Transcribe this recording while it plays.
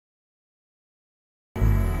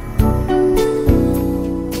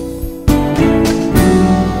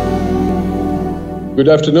Good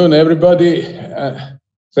afternoon, everybody.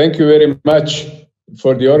 Thank you very much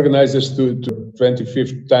for the organizers to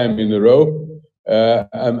 25th time in a row.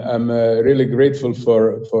 I'm really grateful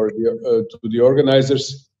to the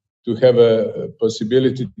organizers to have a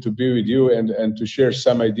possibility to be with you and to share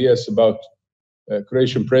some ideas about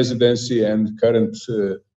Croatian presidency and current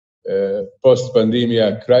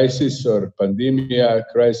post-pandemia crisis or pandemia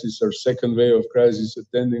crisis or second wave of crisis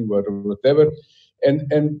attending or whatever.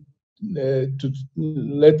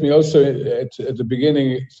 Let me also at the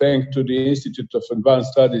beginning thank to the Institute of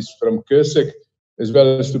Advanced Studies from Kőszeg, as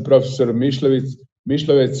well as to Professor Mladen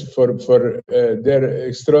for their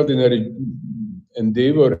extraordinary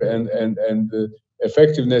endeavor and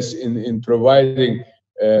effectiveness in providing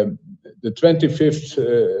the 25th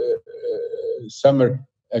summer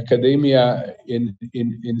academia in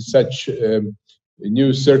such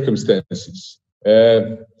new circumstances.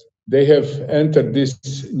 They have entered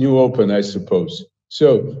this new open, I suppose.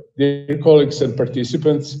 So, dear colleagues and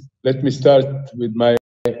participants, let me start with my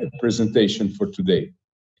presentation for today.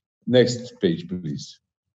 Next page, please.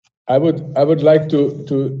 I would like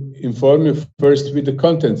to inform you first with the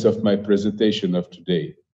contents of my presentation of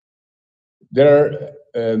today. There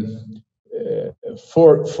are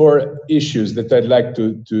four issues that I'd like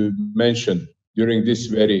to mention during this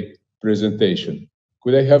very presentation.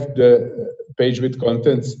 Could I have the page with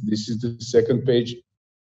contents? This is the second page.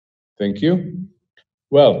 Thank you.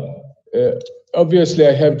 Well, obviously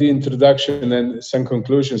I have the introduction and some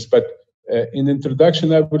conclusions, but in the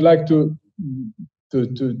introduction I would like to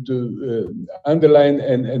underline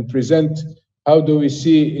and present how do we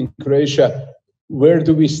see in Croatia, where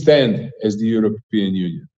do we stand as the European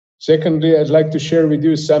Union. Secondly, I'd like to share with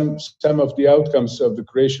you some of the outcomes of the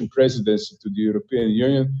Croatian presidency to the European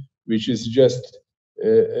Union, which is just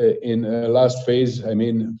in last phase, I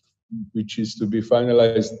mean, which is to be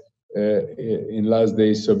finalized in last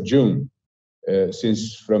days of June,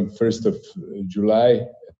 since from 1st of July,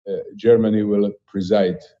 Germany will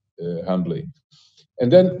preside humbly.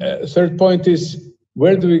 And then third point is,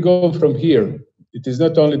 where do we go from here? It is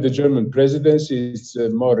not only the German presidency, it's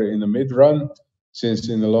more in the mid-run, since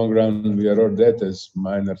in the long run we are all dead, as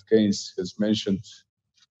Maynard Keynes has mentioned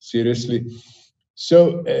seriously.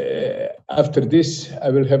 So after this, I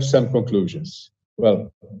will have some conclusions.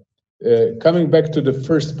 Well, coming back to the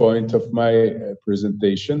first point of my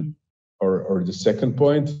presentation, or the second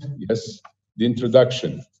point, yes, the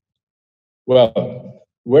introduction. Well,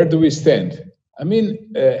 where do we stand? I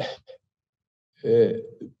mean, the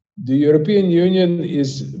European Union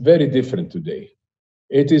is very different today.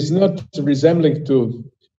 It is not resembling to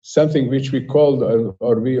something which we called,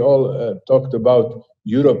 or we all talked about,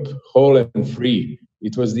 Europe whole and free.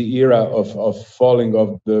 It was the era of falling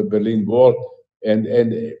of the Berlin Wall, and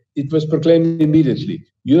it was proclaimed immediately,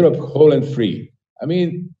 Europe whole and free. I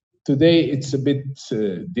mean, today it's a bit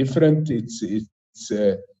different. It's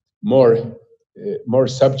more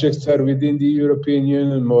subjects are within the European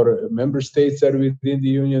Union, more member states are within the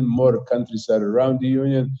Union, more countries are around the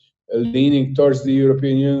Union, leaning towards the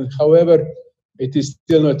European Union. However, it is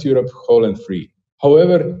still not Europe whole and free.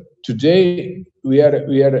 However, today we are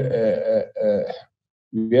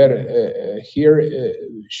here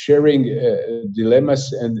sharing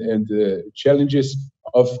dilemmas and challenges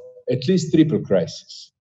of at least triple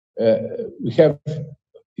crisis. We have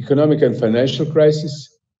economic and financial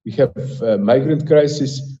crisis, we have migrant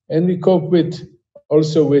crisis, and we cope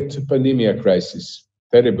also with pandemia crisis,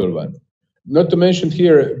 terrible one. Not to mention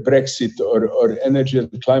here Brexit or energy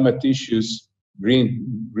and climate issues,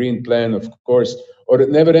 green plan, of course, or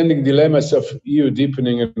never-ending dilemmas of EU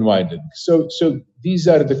deepening and widening. So these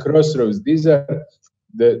are the crossroads. These are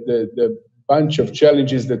the bunch of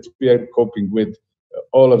challenges that we are coping with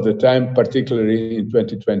all of the time, particularly in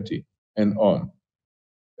 2020 and on.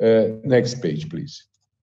 Next page, please.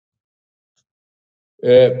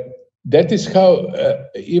 That is how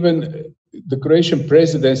even the Croatian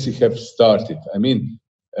presidency have started. I mean,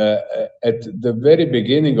 at the very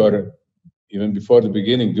beginning, or even before the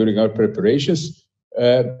beginning, during our preparations,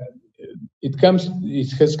 it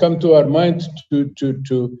has come to our mind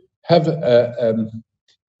to have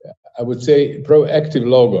I would say, proactive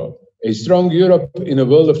logo, a strong Europe in a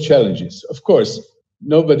world of challenges. Of course,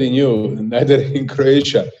 nobody knew, neither in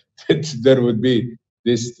Croatia, that there would be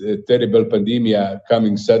this terrible pandemia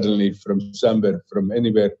coming suddenly from somewhere, from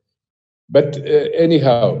anywhere. But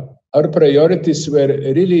anyhow, our priorities were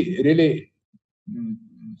really,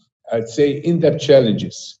 I'd say, in-depth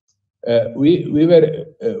challenges. We were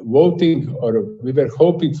voting, or we were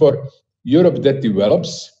hoping for Europe that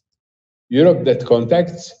develops, Europe that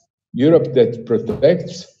contacts, Europe that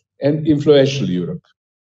protects, and influential Europe.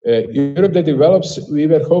 Europe that develops, we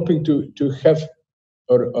were hoping to have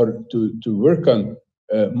or to work on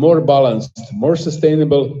more balanced, more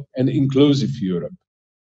sustainable and inclusive Europe.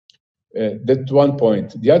 That's one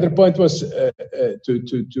point. The other point was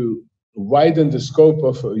to widen the scope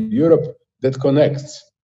of Europe that connects.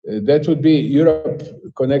 That would be Europe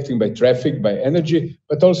connecting by traffic, by energy,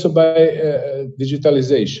 but also by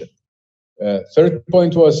digitalization. Third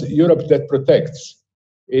point was Europe that protects.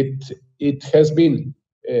 It has been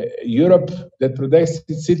Europe that protects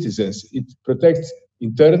its citizens. It protects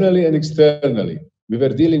internally and externally. We were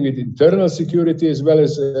dealing with internal security as well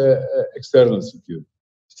as external security.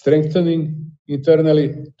 Strengthening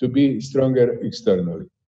internally to be stronger externally.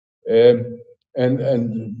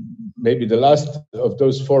 And maybe the last of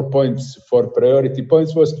those 4 points, 4 priority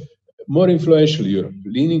points, was more influential Europe,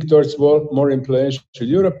 leaning towards more influential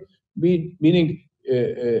Europe, meaning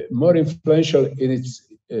more influential in its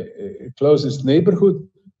closest neighborhood,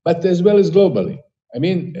 but as well as globally. I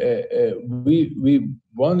mean, we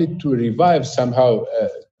wanted to revive somehow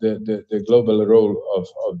the global role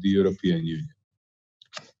of the European Union.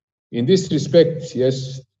 In this respect,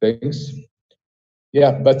 yes, thanks.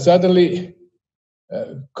 Yeah, but suddenly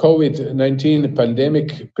COVID-19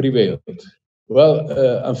 pandemic prevailed. Well,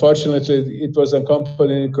 unfortunately, it was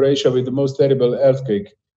accompanied in Croatia with the most terrible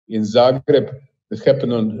earthquake in Zagreb that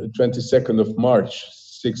happened on 22nd of March,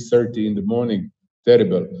 6:30 in the morning.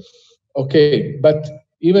 Terrible. Okay, but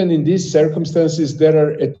even in these circumstances, there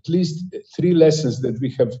are at least 3 lessons that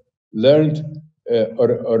we have learned,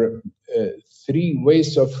 or 3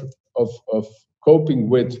 ways of coping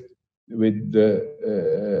with the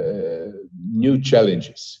new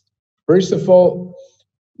challenges. First of all,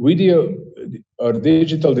 video or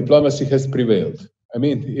digital diplomacy has prevailed. I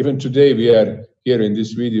mean, even today we are here in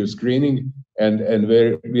this video screening, and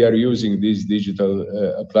where we are using these digital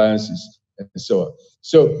appliances and so on.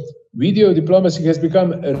 So video diplomacy has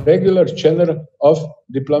become a regular channel of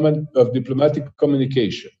diplomatic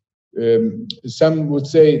communication. Some would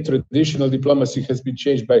say traditional diplomacy has been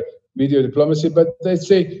changed by video diplomacy, but I'd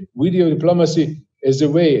say video diplomacy as a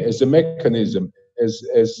way, as a mechanism,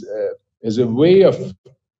 as a way of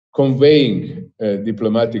conveying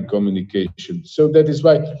diplomatic communication. So that is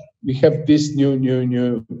why we have this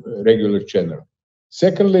new regular channel.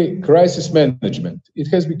 Secondly, crisis management. It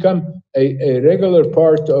has become a regular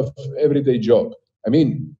part of everyday job. I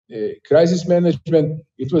mean, crisis management,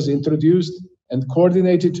 it was introduced and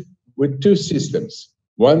coordinated with 2 systems.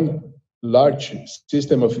 One large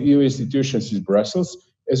system of EU institutions in Brussels,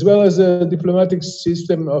 as well as a diplomatic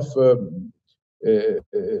system of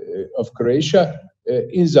Croatia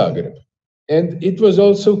in Zagreb. And it was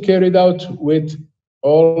also carried out with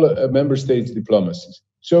all member states' diplomacies.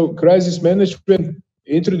 So crisis management,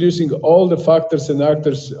 introducing all the factors and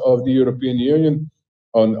actors of the European Union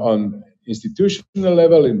on institutional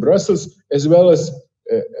level in Brussels, as well as,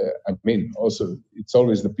 I mean, also it's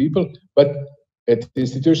always the people, but at the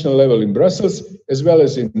institutional level in Brussels, as well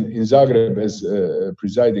as in Zagreb as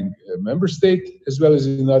presiding member state, as well as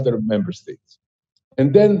in other member states.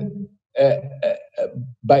 And then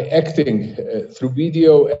by acting through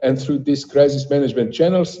video and through these crisis management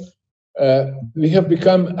channels, we have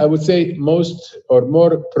become, I would say, most or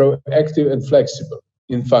more proactive and flexible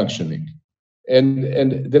in functioning.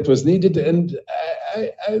 And that was needed, and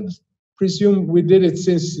I presume we did it,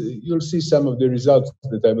 since you'll see some of the results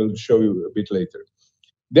that I will show you a bit later.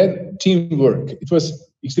 Then teamwork. It was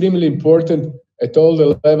extremely important at all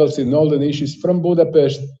the levels, in all the niches, from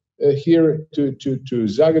Budapest here to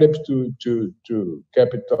Zagreb, to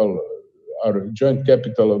capital, our joint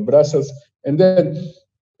capital of Brussels. And then,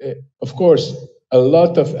 of course, a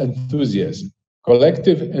lot of enthusiasm,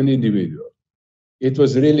 collective and individual. It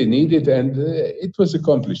was really needed, and it was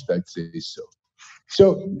accomplished, I'd say so.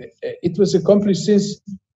 So it was accomplished since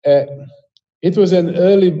it was an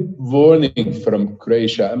early warning from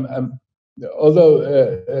Croatia. Although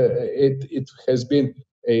it has been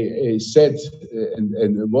a sad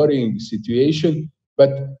and worrying situation,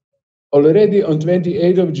 but already on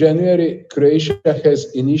 28th of January, Croatia has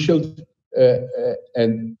initiated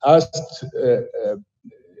and asked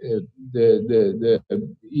the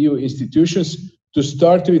EU institutions to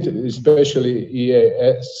start with, especially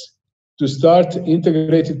EAS, to start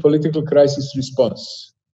integrated political crisis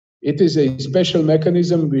response. It is a special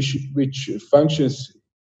mechanism which functions,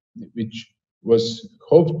 which was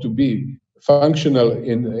hoped to be functional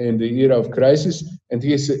in the era of crisis, and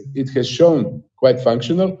it has shown quite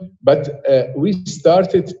functional. But we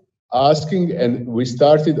started asking, and we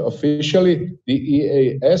started officially the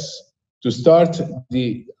EAS to start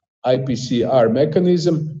the IPCR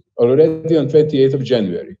mechanism already on 28th of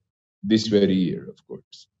January, this very year, of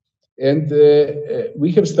course. And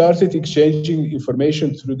we have started exchanging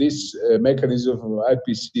information through this mechanism of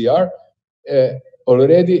IPCR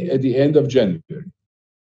already at the end of January.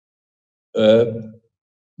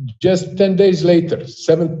 Just 10 days later,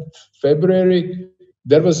 7th February,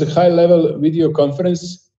 there was a high-level video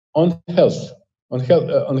conference on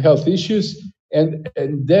health issues, and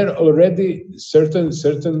there already certain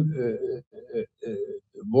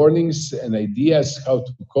warnings and ideas how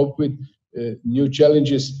to cope with new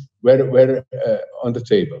challenges were on the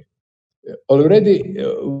table. Already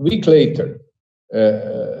a week later,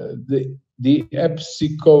 the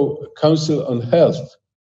EPSICO Council on Health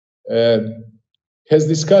has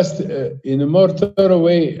discussed in a more thorough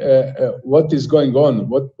way what is going on,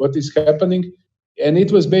 what is happening, and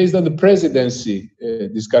it was based on the Presidency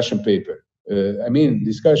discussion paper.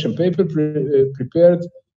 Discussion paper prepared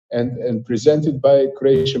and presented by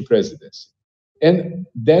Croatian Presidency. And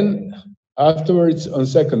then afterwards, on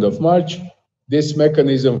 2nd of March, this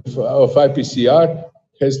mechanism of IPCR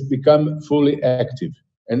has become fully active,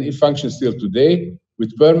 and it functions still today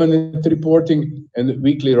with permanent reporting and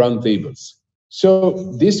weekly roundtables.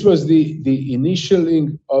 So this was the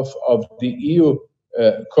initialing of the EU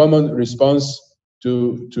common response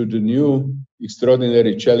to the new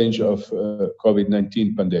extraordinary challenge of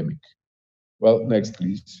COVID-19 pandemic. Well, next,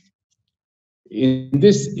 please. In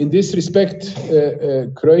this respect,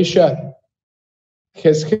 Croatia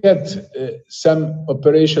has had some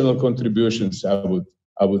operational contributions, I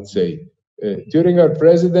would say. During our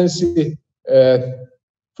presidency,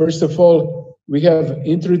 first of all, we have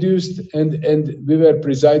introduced and we were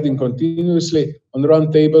presiding continuously on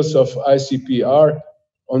roundtables of ICPR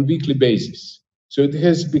on weekly basis. So it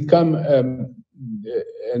has become an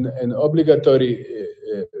obligatory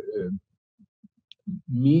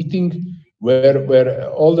meeting where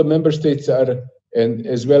all the member states are, and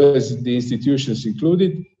as well as the institutions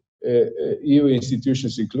included, EU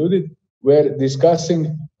institutions included, were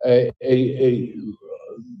discussing the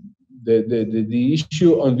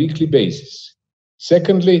issue on weekly basis.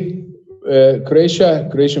 Secondly,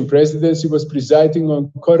 Croatian Presidency was presiding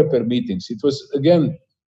on COREPER meetings. It was again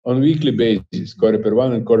on weekly basis, COREPER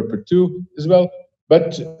 1 and COREPER 2 as well,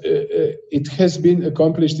 but it has been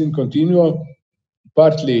accomplished in continuo,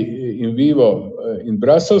 partly in vivo in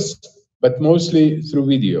Brussels, but mostly through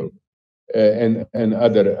video and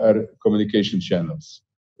other communication channels,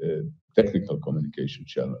 technical communication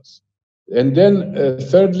channels. And then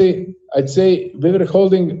thirdly, I'd say we were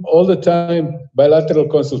holding all the time bilateral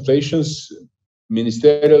consultations,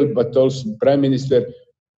 ministerial, but also prime minister,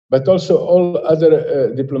 but also all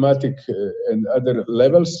other diplomatic and other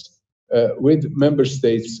levels with member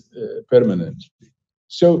states permanently.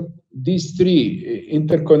 So these three,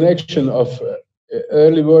 interconnection of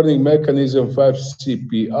early warning mechanism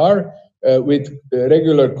 5CPR with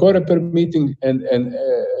regular COREPER meeting and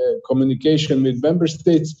communication with member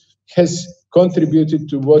states has contributed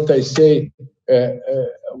to what I say,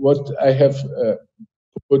 what I have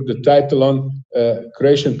put the title on,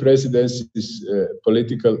 Croatian Presidency's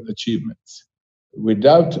political achievements.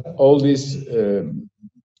 Without all these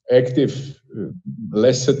active,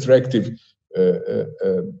 less attractive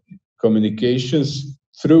communications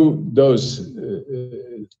through those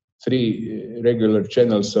three regular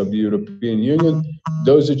channels of the European Union,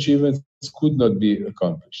 those achievements could not be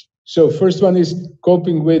accomplished. So first one is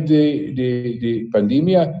coping with the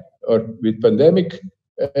pandemia or with pandemic,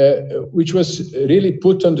 which was really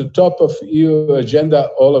put on the top of EU agenda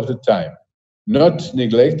all of the time. Not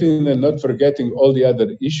neglecting and not forgetting all the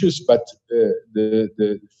other issues, but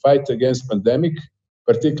the fight against pandemic,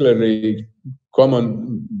 particularly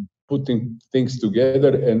common, putting things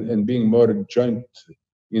together and being more joint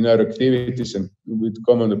in our activities and with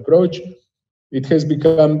common approach, it has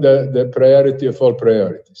become the priority of all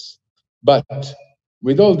priorities. But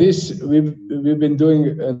with all this, we've been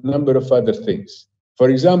doing a number of other things. For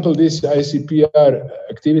example, these ICPR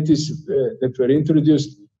activities that were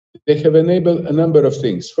introduced, they have enabled a number of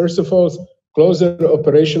things. First of all, closer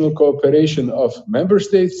operational cooperation of member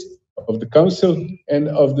states, of the Council, and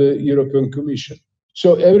of the European Commission.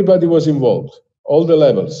 So everybody was involved, all the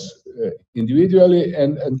levels, individually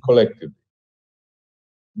and collectively.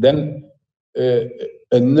 Then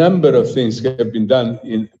a number of things have been done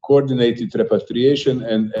in coordinated repatriation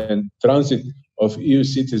and transit of EU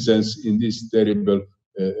citizens in this terrible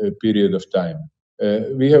period of time.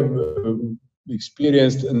 We have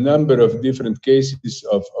experienced a number of different cases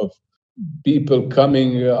of people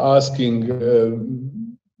coming, asking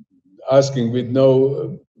with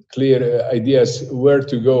no clear ideas where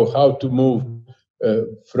to go, how to move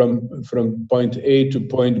from point A to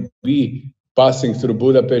point B, passing through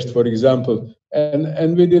Budapest, for example,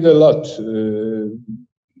 and we did a lot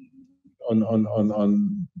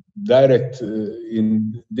on direct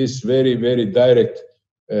in this very direct.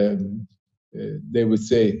 They would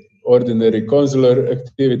say ordinary consular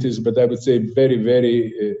activities, but I would say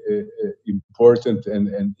very important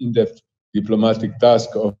and in-depth diplomatic task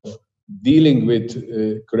of dealing with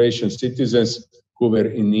Croatian citizens who were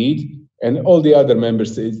in need, and all the other member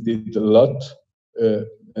states did a lot,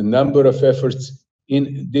 a number of efforts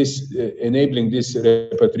in this enabling this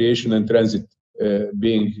repatriation and transit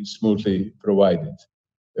being smoothly provided.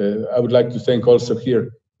 I would like to thank also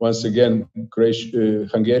here once again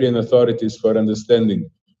Hungarian authorities for understanding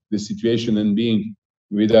the situation and being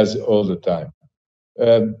with us all the time.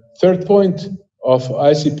 Third point of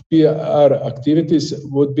ICPR activities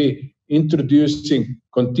would be introducing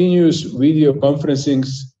continuous video conferencing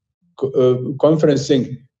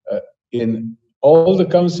in all the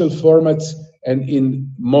council formats and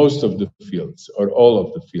in most of the fields or all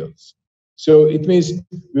of the fields. So it means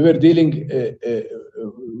we were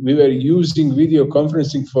using video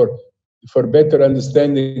conferencing for better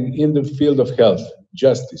understanding in the field of health,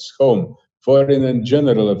 justice, home, foreign and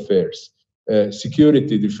general affairs,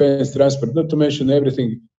 security, defense, transport, not to mention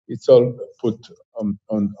everything. It's all put on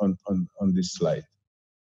this slide.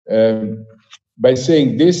 By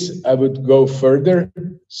saying this, I would go further,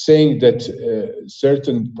 saying that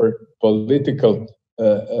certain political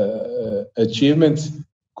achievements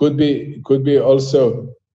could be also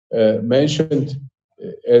mentioned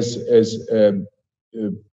as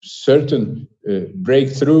certain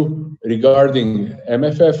breakthrough regarding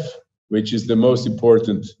MFF, which is the most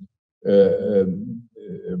important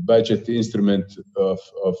budget instrument of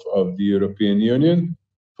the European Union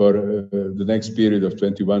for the next period of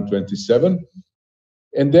 21-27,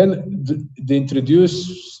 and then the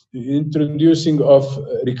introducing of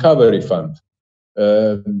recovery fund.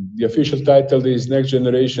 The official title is Next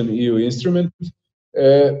Generation EU Instrument.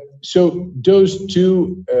 So those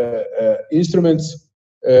two instruments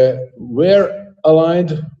were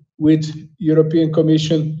aligned with European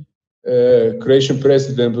Commission. Croatian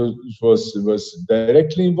president was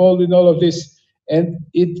directly involved in all of this, and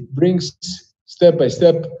it brings step by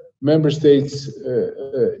step member states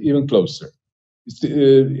even closer. It's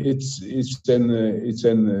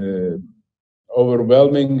an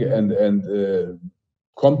overwhelming and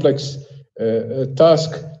complex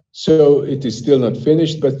task, so it is still not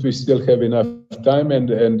finished, but we still have enough time,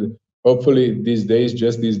 and hopefully these days,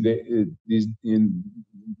 in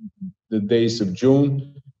the days of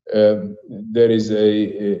June, there is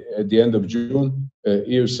at the end of June,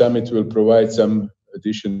 EU summit will provide some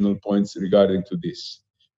additional points regarding to this.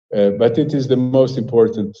 But it is the most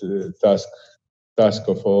important task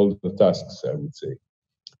of all the tasks, I would say.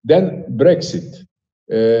 Then Brexit.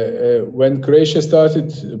 When Croatia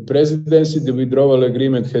started presidency, the withdrawal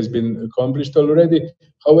agreement has been accomplished already.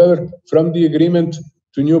 However, from the agreement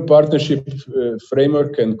to new partnership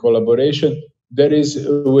framework and collaboration, there is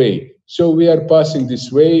a way. So we are passing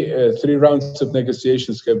this way. 3 rounds of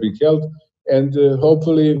negotiations have been held, and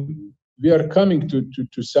hopefully we are coming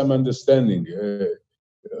to some understanding.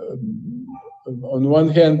 On one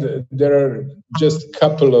hand, there are just a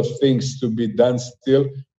couple of things to be done still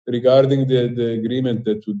regarding the agreement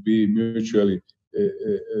that would be mutually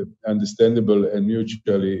understandable and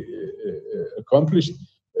mutually accomplished.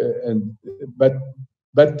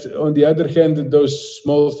 But on the other hand, those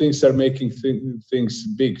small things are making things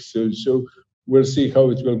big. So we'll see how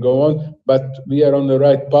it will go on. But we are on the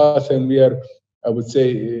right path, and we are, I would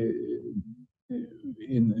say,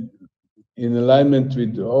 in alignment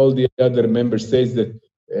with all the other member states, that,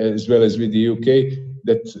 as well as with the UK,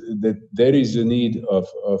 that there is a need of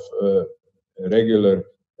regular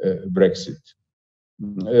Brexit.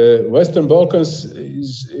 Western Balkans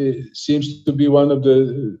seems to be one of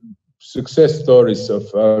the success stories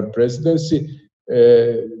of our presidency.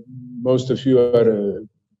 Most of you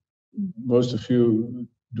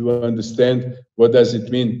do understand what does it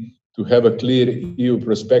mean to have a clear EU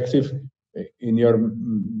perspective in your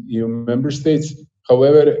EU member states.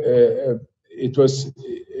 However, it was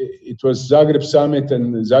Zagreb summit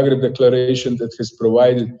and Zagreb declaration that has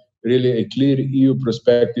provided really a clear EU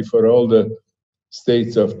perspective for all the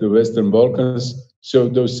states of the Western Balkans. So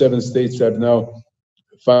those 7 states are now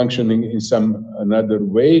functioning in some another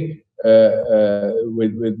way,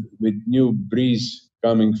 with new breeze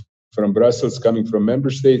coming from Brussels, coming from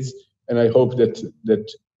member states, and I hope that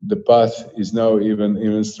the path is now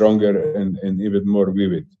even stronger and even more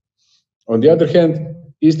vivid. On the other hand,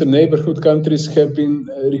 Eastern neighborhood countries have been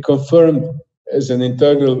reconfirmed as an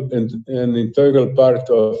integral part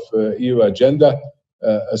of EU agenda.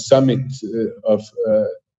 A summit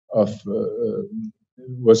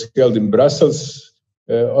was held in Brussels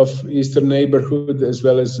of Eastern Neighborhood as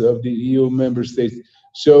well as of the EU member states.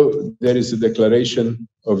 So there is a declaration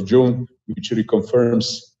of June which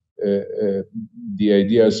reconfirms the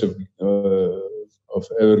ideas of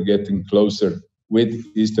ever getting closer with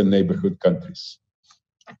Eastern Neighborhood countries.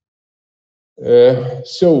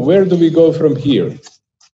 So where do we go from here?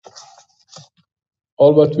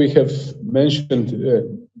 All what we have mentioned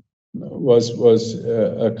was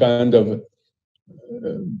a kind of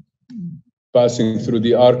passing through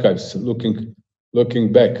the archives, looking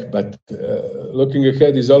back. But looking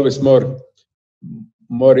ahead is always more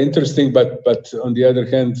interesting. But on the other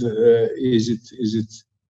hand, is it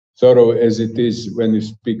thorough as it is when you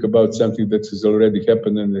speak about something that has already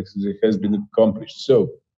happened and that has been accomplished?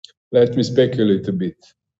 So let me speculate a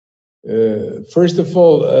bit. First of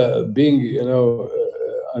all, being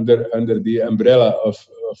under the umbrella of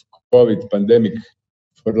COVID pandemic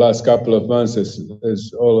for the last couple of months, as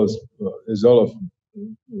all of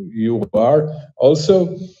you are,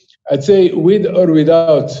 also, I'd say with or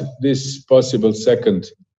without this possible second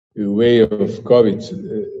wave of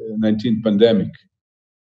COVID-19 pandemic,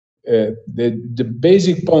 the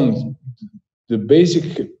basic point, the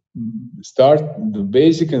basic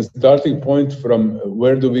and starting point from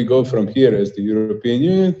where do we go from here as the European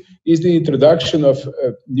Union is the introduction of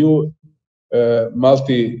a new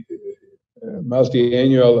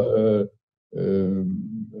multi-annual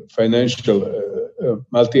financial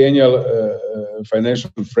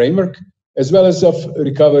framework, as well as of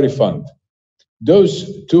recovery fund.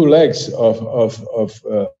 Those two legs of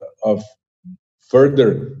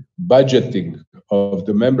further budgeting of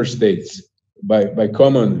the member states by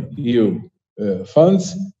common EU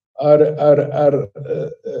funds are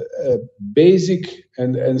basic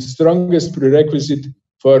and strongest prerequisite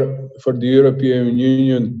for the European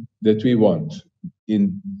Union that we want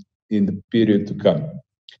in the period to come.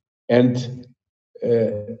 And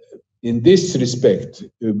in this respect,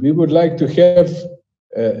 we would like to have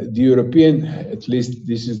the European, at least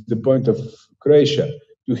this is the point of Croatia,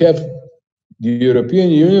 to have the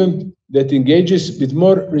European Union that engages with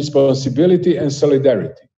more responsibility and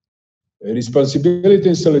solidarity. Responsibility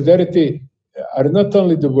and solidarity are not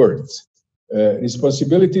only the words.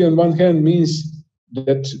 Responsibility on one hand means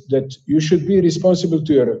that you should be responsible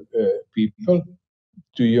to your people,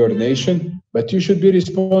 to your nation, but you should be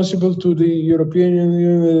responsible to the European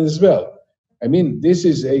Union as well. I mean, this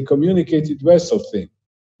is a communicated vessel thing.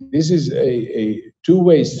 This is a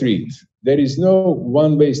two-way street. There is no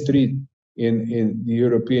one-way street in the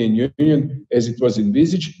European Union as it was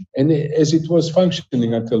envisaged and as it was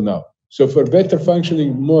functioning until now. So for better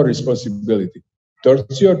functioning, more responsibility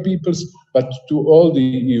towards your peoples, but to all the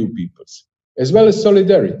EU peoples, as well as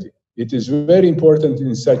solidarity. It is very important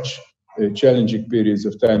in such challenging periods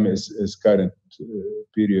of time as current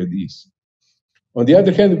period is. On the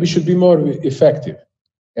other hand, we should be more effective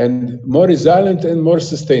and more resilient and more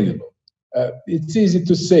sustainable. It's easy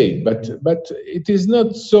to say, but it is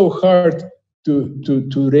not so hard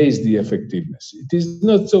to raise the effectiveness. It is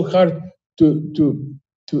not so hard to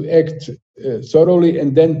act thoroughly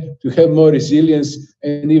and then to have more resilience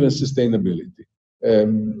and even sustainability.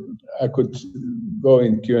 I could go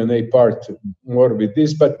in Q&A part more with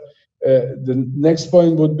this, but the next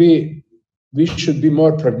point would be we should be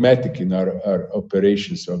more pragmatic in our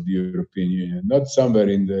operations of the European Union, not somewhere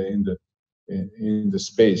in the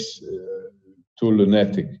space too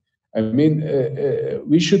lunatic. I mean,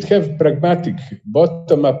 we should have pragmatic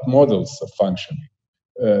bottom-up models of functioning.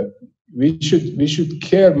 We should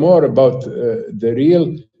care more about the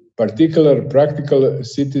real, particular, practical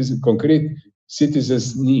concrete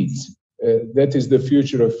citizens' needs. That is the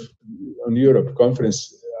future on Europe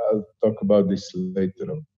conference. I'll talk about this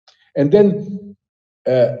later on. And then,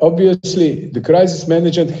 obviously, the crisis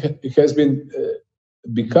management has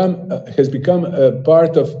become a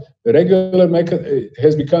part of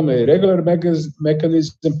has become a regular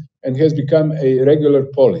mechanism and has become a regular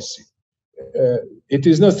policy. It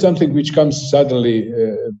is not something which comes suddenly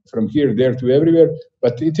from here, there to everywhere,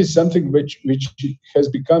 but it is something which has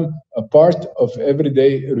become a part of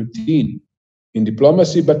everyday routine in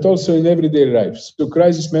diplomacy, but also in everyday life. So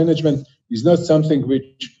crisis management is not something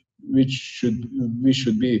we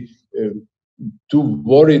should be too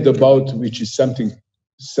worried about, which is something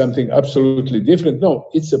absolutely different. No,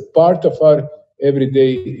 it's a part of our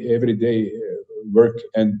everyday work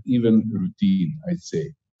and even routine, I'd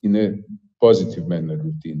say, in a positive manner,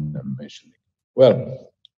 routine I'm mentioning. Well,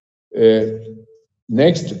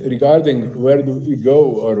 next, regarding where do we go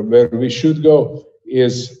or where we should go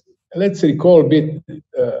is, let's recall a bit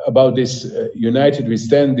about this united we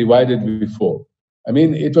stand, divided we fall. I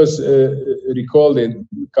mean, it was recalled a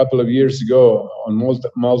couple of years ago on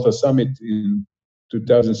Malta Summit in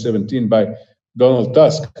 2017 by Donald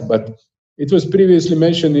Tusk, but it was previously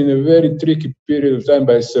mentioned in a very tricky period of time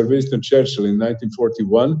by Sir Winston Churchill in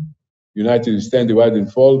 1941. United we stand, divided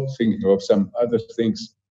and fall, thinking of some other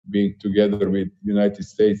things, being together with United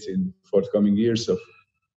States in the forthcoming years of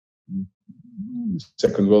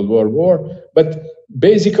Second World War. But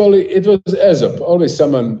basically, it was Aesop. Always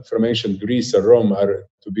someone from ancient Greece or Rome are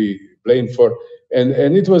to be blamed for.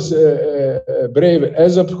 And it was brave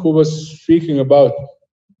Aesop who was speaking about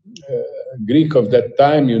Greek of that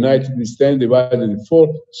time, united we stand, divided we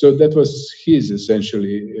fall. So that was his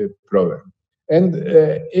essentially proverb. And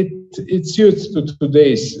it suits to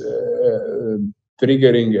today's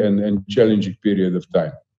triggering and challenging period of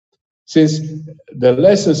time. Since the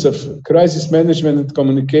lessons of crisis management and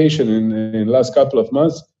communication in the last couple of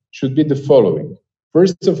months should be the following.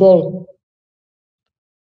 First of all,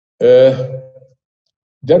 there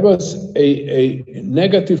was a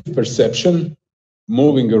negative perception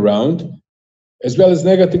moving around, as well as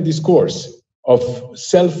negative discourse of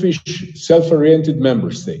selfish, self-oriented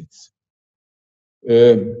member states.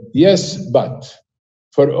 Yes, but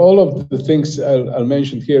for all of the things I'll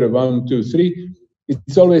mention here, 1, 2, 3,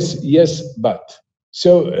 it's always yes, but.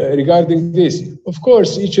 So regarding this, of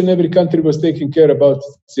course, each and every country was taking care about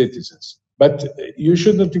citizens, but you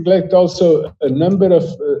should not neglect also a number of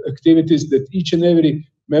activities that each and every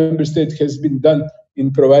member state has been done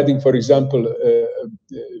in providing, for example,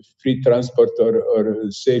 free transport or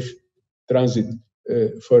safe transit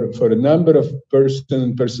for a number of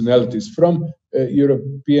personalities from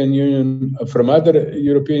European Union, from other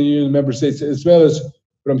European Union member states, as well as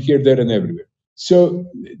from here, there, and everywhere. So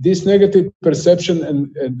this negative perception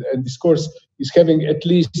and discourse is having at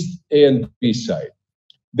least A and B side.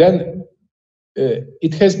 Then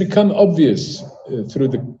it has become obvious through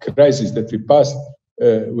the crisis that we passed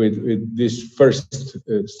with this first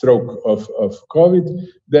stroke of COVID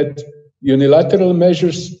that unilateral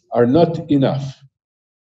measures are not enough.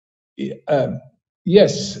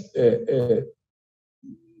 Yes,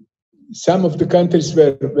 some of the countries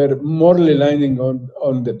were more relying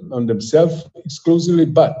on themselves exclusively,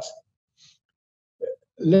 but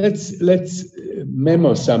let's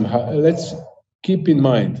memo somehow. Let's keep in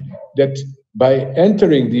mind that by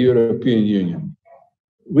entering the European Union,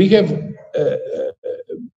 we have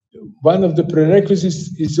one of the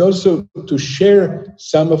prerequisites is also to share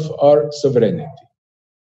some of our sovereignty.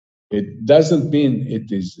 It doesn't mean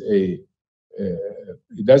it is a.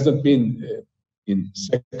 It doesn't mean. In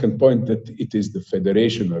second point that it is the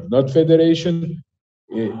federation or not federation,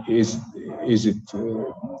 is it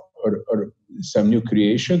or some new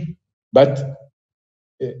creation? But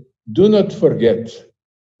do not forget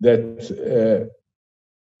that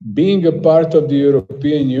being a part of the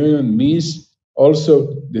European Union means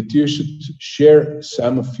also that you should share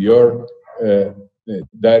some of your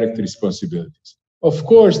direct responsibilities. Of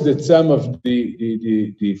course, that some of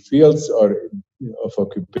the fields or of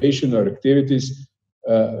occupation or activities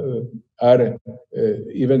are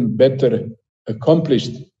even better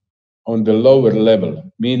accomplished on the lower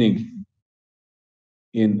level, meaning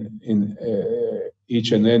in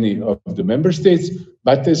each and any of the member states,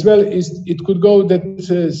 but as well it could go that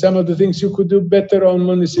some of the things you could do better on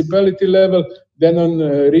municipality level than on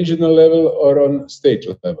regional level or on state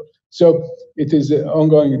level. So it is an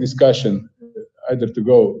ongoing discussion either to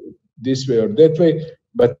go this way or that way,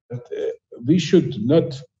 but we should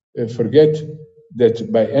not forget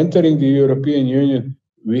that by entering the European Union,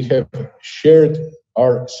 we have shared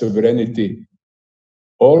our sovereignty,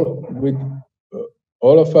 all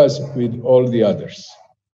of us with all the others.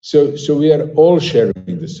 So we are all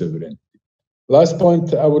sharing the sovereignty. Last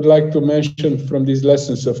point I would like to mention from these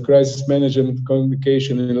lessons of crisis management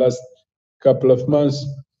communication in the last couple of months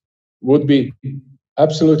would be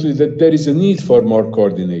absolutely that there is a need for more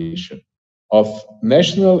coordination of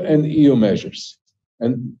national and EU measures.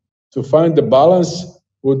 And to find the balance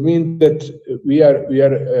would mean that we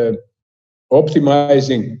are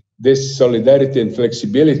optimizing this solidarity and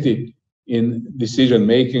flexibility in decision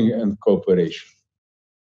making and cooperation.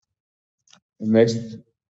 Next.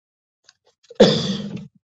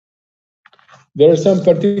 There are some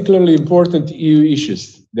particularly important EU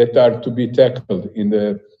issues that are to be tackled in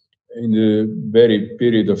the very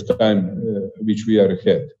period of time which we are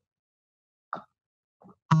ahead.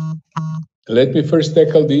 Let me first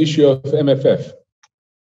tackle the issue of MFF.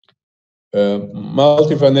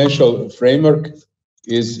 Multi-financial framework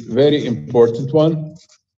is a very important one.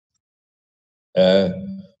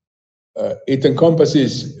 It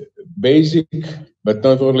encompasses basic, but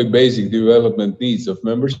not only basic development needs of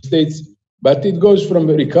member states, But it goes from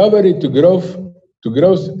recovery to growth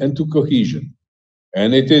and to cohesion.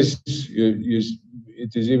 And it is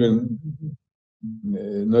even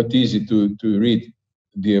not easy to read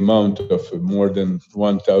the amount of more than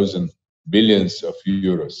 1,000 billions of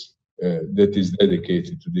euros that is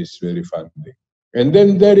dedicated to this very funding. And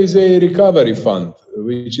then there is a recovery fund,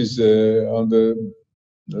 which is on the,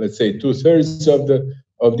 let's say, 2/3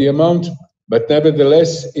 of the amount, but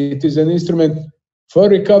nevertheless, it is an instrument for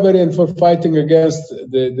recovery and for fighting against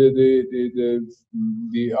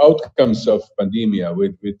the outcomes of pandemia.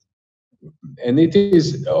 And it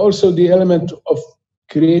is also the element of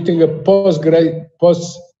creating a post-Brexit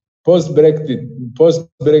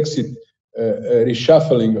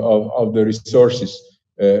reshuffling of the resources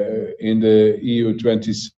in the EU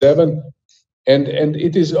 27, and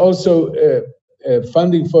it is also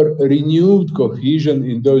funding for renewed cohesion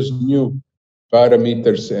in those new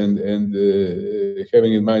parameters and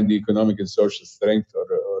having in mind the economic and social strength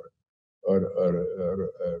or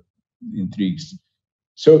intrigues.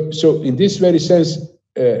 So in this very sense,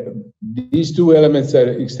 these two elements are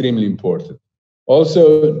extremely important.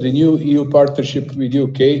 Also, the new EU partnership with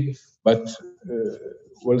UK, but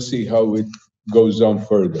we'll see how it goes on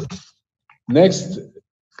further. Next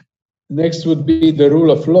would be the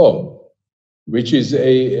rule of law, which is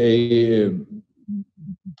a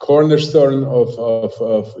cornerstone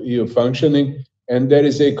of EU functioning, and there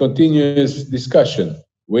is a continuous discussion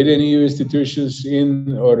within EU institutions,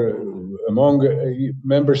 in or among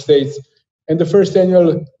member states. And the first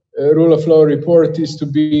annual rule of law report is to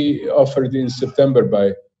be offered in September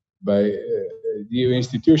by the EU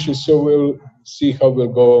institutions, so we'll see how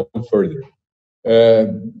we'll go on further.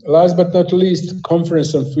 Last but not least,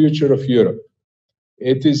 Conference on Future of Europe.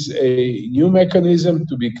 It is a new mechanism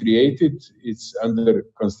to be created. It's under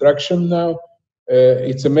construction now.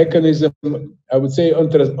 It's a mechanism, I would say,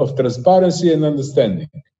 of transparency and understanding.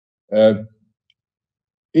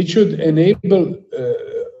 It should enable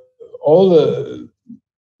all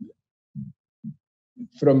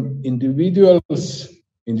from individual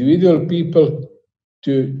people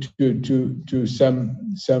to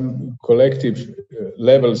some collective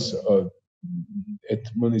levels at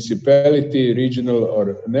municipality, regional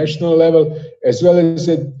or national level, as well as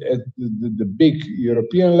at the big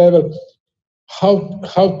European level,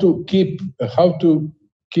 how to keep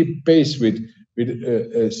pace with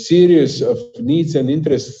a series of needs and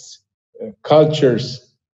interests,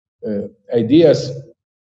 cultures, ideas,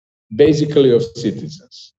 basically of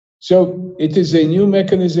citizens. So it is a new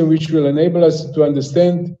mechanism which will enable us to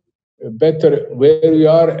understand better where we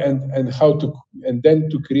are and how to, and then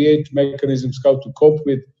to create mechanisms how to cope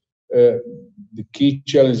with the key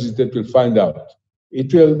challenges that we'll find out.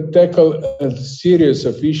 It will tackle a series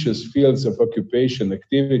of issues, fields of occupation,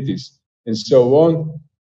 activities, and so on.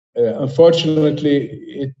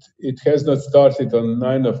 Unfortunately, it has not started on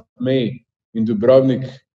 9th of May in Dubrovnik,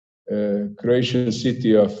 Croatian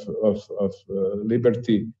city of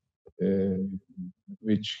liberty,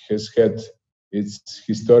 which has had its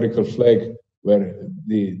historical flag, where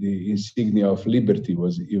the insignia of liberty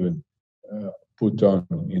was even put on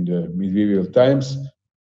in the medieval times.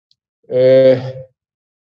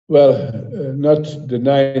 Well, not the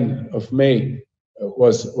 9th of May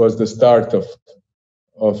was the start of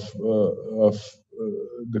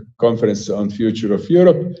the Conference on Future of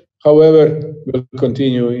Europe. However, we'll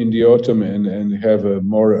continue in the autumn and have a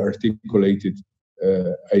more articulated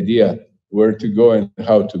idea where to go and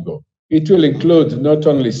how to go. It will include not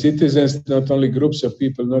only citizens, not only groups of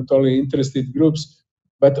people, not only interested groups,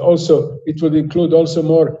 but also it will include also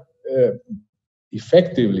more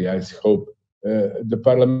effectively, I hope, the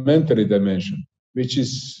parliamentary dimension, which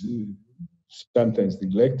is sometimes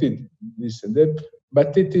neglected, this and that,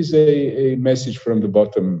 but it is a message from the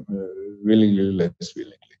bottom, willingly, less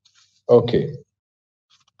willingly. Okay.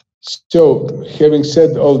 So, having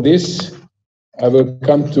said all this, I will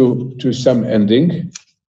come to some ending.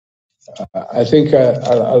 I think I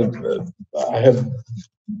have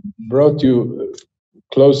brought you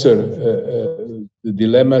closer the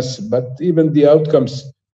dilemmas, but even the outcomes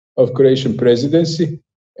of Croatian presidency,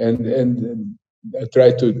 and I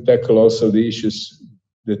try to tackle also the issues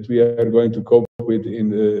that we are going to cope with in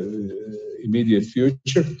the immediate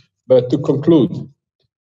future. But to conclude,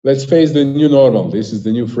 let's face the new normal. This is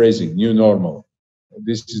the new phrasing, new normal.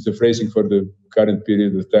 This is the phrasing for the current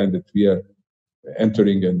period of time that we are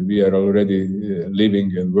entering and we are already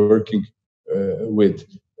living and working with.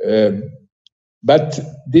 But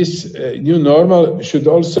this new normal should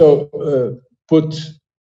also put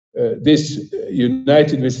this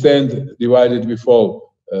united we stand, divided we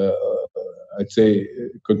fall, I'd say,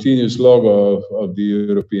 continuous logo of the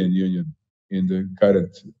European Union in the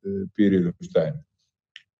current period of time.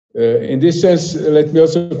 In this sense, let me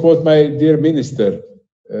also quote my dear minister,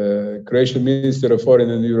 Croatian Minister of Foreign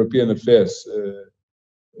and European Affairs,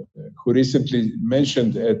 who recently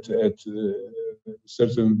mentioned at a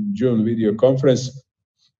certain June video conference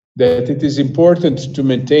that it is important to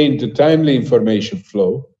maintain the timely information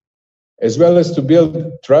flow, as well as to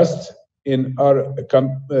build trust in our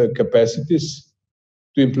capacities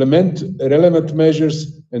to implement relevant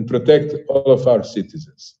measures and protect all of our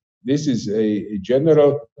citizens. This is a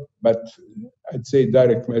general, but I'd say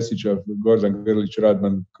direct message of Gordan Grlić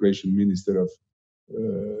Radman, Croatian Minister of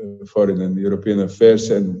Foreign and European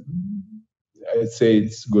Affairs, and I'd say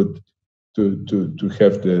it's good to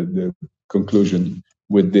have the conclusion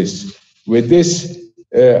with this. With this,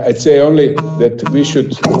 I'd say only that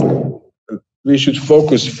we should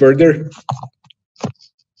focus further.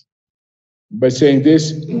 By saying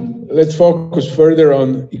this, let's focus further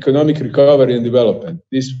on economic recovery and development.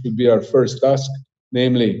 This would be our first task,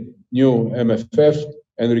 namely new MFF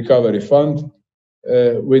and recovery fund,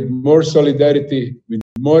 with more solidarity, with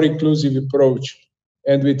more inclusive approach,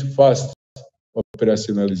 and with fast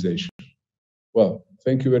operationalization. Well,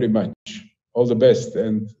 thank you very much. All the best,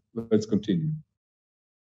 and let's continue.